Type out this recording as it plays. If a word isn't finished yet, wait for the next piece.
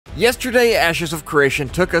Yesterday, Ashes of Creation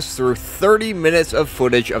took us through 30 minutes of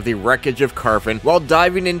footage of the wreckage of Carphin while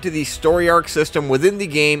diving into the Story Ark system within the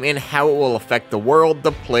game and how it will affect the world,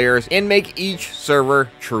 the players, and make each server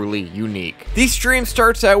truly unique. The stream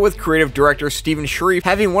starts out with creative director Steven Shreve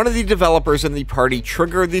having one of the developers in the party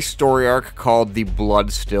trigger the Story Ark called the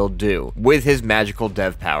Blood Still Do with his magical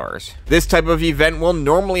dev powers. This type of event will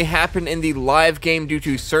normally happen in the live game due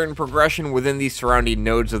to certain progression within the surrounding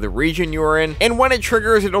nodes of the region you are in, and when it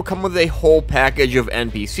triggers, it'll come with a whole package of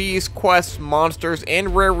NPCs, quests, monsters,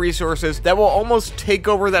 and rare resources that will almost take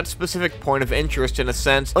over that specific point of interest in a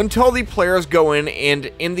sense until the players go in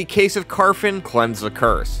the case of Carphin, cleanse the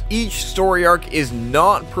curse. Each story arc is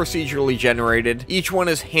not procedurally generated, each one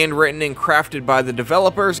is handwritten and crafted by the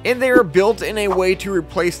developers, and they are built in a way to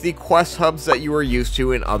replace the quest hubs that you are used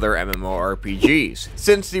to in other MMORPGs.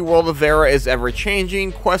 Since the world of Era is ever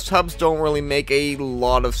changing, quest hubs don't really make a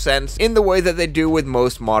lot of sense in the way that they do with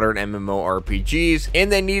most modern MMORPGs, and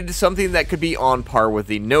they needed something that could be on par with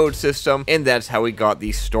the node system, and that's how we got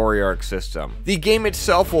the Story Ark system. The game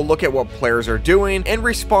itself will look at what players are doing and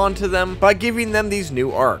respond to them by giving them these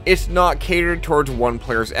new arcs. It's not catered towards one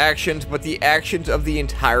player's actions, but the actions of the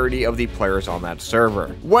entirety of the players on that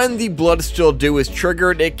server. When the Blood Still Do is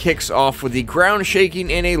triggered, it kicks off with the ground shaking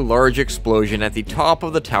and a large explosion at the top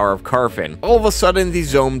of the Tower of Carphin. All of a sudden, the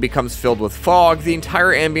zone becomes filled with fog, the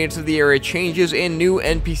entire ambience of the area changes, and new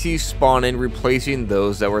NPCs spawn in, replacing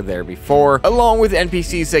those that were there before, along with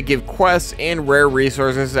NPCs that give quests and rare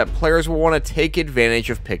resources that players will want to take advantage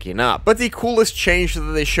of picking up. But the coolest change that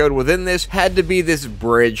they showed within this had to be this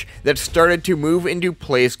bridge that started to move into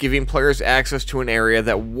place, giving players access to an area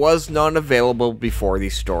that was not available before the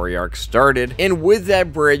story arc started, and with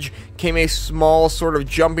that bridge came a small sort of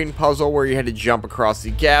jumping puzzle where you had to jump across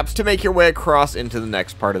the gaps to make your way across into the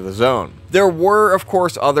next part of the zone. There were, of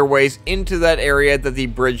course, other ways into that area that the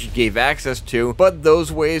bridge gave access to, but those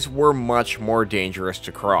ways were much more dangerous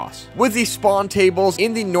to cross. With the spawn tables,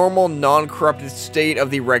 in the normal non-corrupted state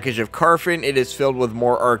of the wreckage of Carphin, it is filled with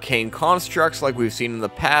more arcane constructs like we've seen in the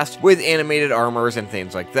past, with animated armors and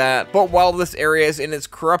things like that. But while this area is in its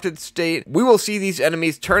corrupted state, we will see these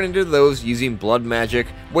enemies turn into those using blood magic,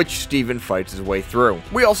 which Steven fights his way through.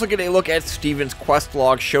 We also get a look at Steven's quest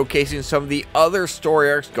log showcasing some of the other story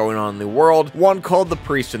arcs going on in the world, one called The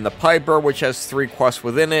Priest and the Piper, which has 3 quests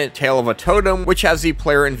within it, Tale of a Totem, which has the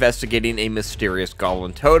player investigating a mysterious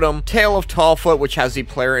goblin totem, Tale of Tallfoot, which has the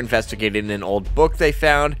player investigating an old book they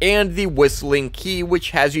found, and The Whistling Key,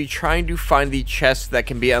 which has you trying to find the chest that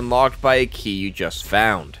can be unlocked by a key you just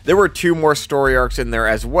found. There were 2 more story arcs in there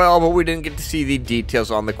as well, but we didn't get to see the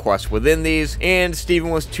details on the quests within these, and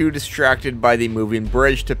Steven was too distracted by the moving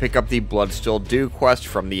bridge to pick up the Blood Still Do quest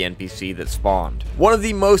from the NPC that spawned. One of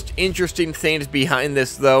the most interesting things behind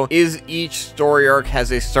this, though, is each story arc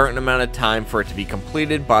has a certain amount of time for it to be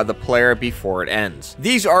completed by the player before it ends.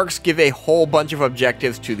 These arcs give a whole bunch of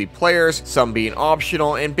objectives to the players, some being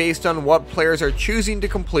optional, and based on what players are choosing to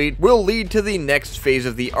complete will lead to the next phase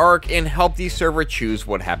of the arc and help the server choose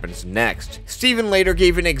what happens next. Steven later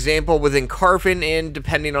gave an example within Carphin, and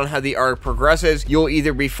depending on how the arc progresses, you'll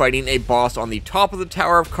either be fighting a boss on the top of the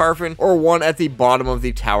Tower of Carphin or one at the bottom of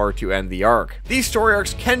the tower to end the arc. These story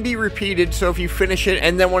arcs can be repeated, so if you finish it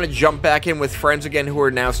and then want to jump back in with friends again who are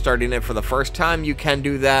now starting it for the first time, you can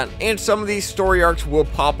do that, and some of these story arcs will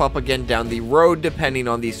pop up again down the road depending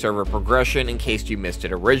on the server progression in case you missed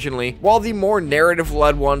it originally, while the more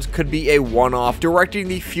narrative-led ones could be a one-off, directing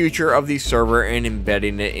the future of the server and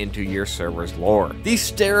embedding it into your server's lore. These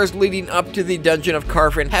stairs leading up to the dungeon of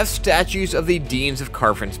Carphin have statues of the deans of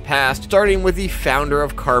Carphin's past, starting with the founder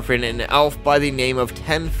of Carphin, an elf by the name of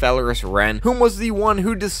Tenfellerus Wren, whom was the one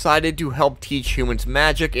who decided to help teach humans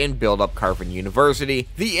magic and build up Carphin University.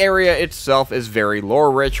 The area itself is very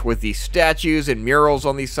lore-rich, with the statues and murals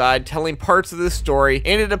on the side telling parts of the story,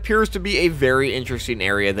 and it appears to be a very interesting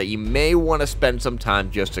area that you may want to spend some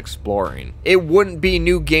time just exploring. It wouldn't be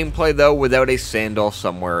new gameplay though without a sandal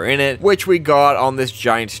somewhere in it, which we got on this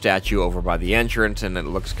giant statue over by the entrance, and it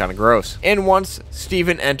looks kind of gross. And once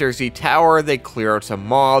Steven enters the tower, they clear out some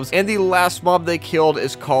mobs, and the last mob they killed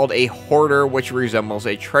is called a hoarder, which resembles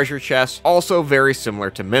a treasure chest, also very similar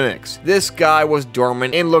to mimics. This guy was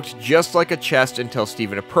dormant and looked just like a chest until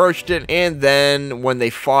Steven approached it, and then when they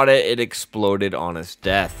fought it, it exploded on his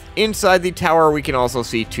death. Inside the tower, we can also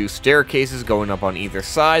see 2 staircases going up on either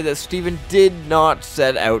side that Steven did not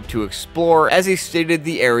set out to explore, as he stated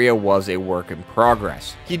the area was a work in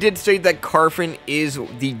progress. He did state that Carphin is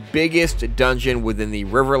the biggest dungeon within the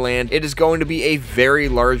Riverland. It is going to be a very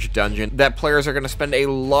large dungeon that players are going to spend a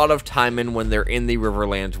lot of time in when they're in the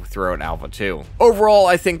Riverlands throughout Alpha 2. Overall,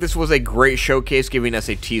 I think this was a great showcase, giving us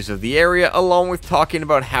a tease of the area, along with talking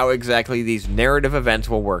about how exactly these narrative events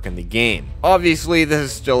will work in the game. Obviously, this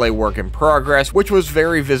is still a work in progress, which was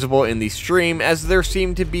very visible in the stream, as there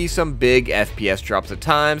seemed to be some big FPS drops at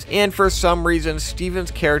times, and for some reason,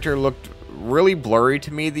 Steven's character looked really blurry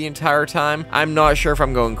to me the entire time. I'm not sure if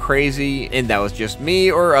I'm going crazy and that was just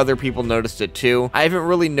me or other people noticed it too. I haven't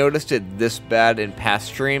really noticed it this bad in past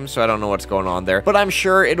streams, so I don't know what's going on there, but I'm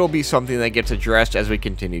sure it'll be something that gets addressed as we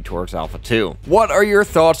continue towards Alpha 2. What are your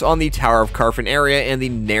thoughts on the Tower of Carphin area and the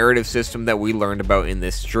narrative system that we learned about in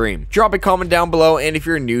this stream? Drop a comment down below, and if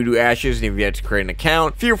you're new to Ashes and you've yet to create an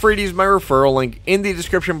account, feel free to use my referral link in the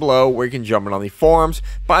description below, where you can jump in on the forums,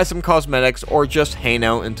 buy some cosmetics, or just hang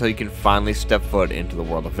out until you can finally step foot into the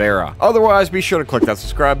world of Era. Otherwise, be sure to click that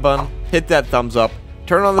subscribe button, hit that thumbs up,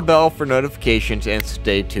 turn on the bell for notifications, and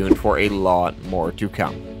stay tuned for a lot more to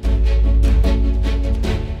come.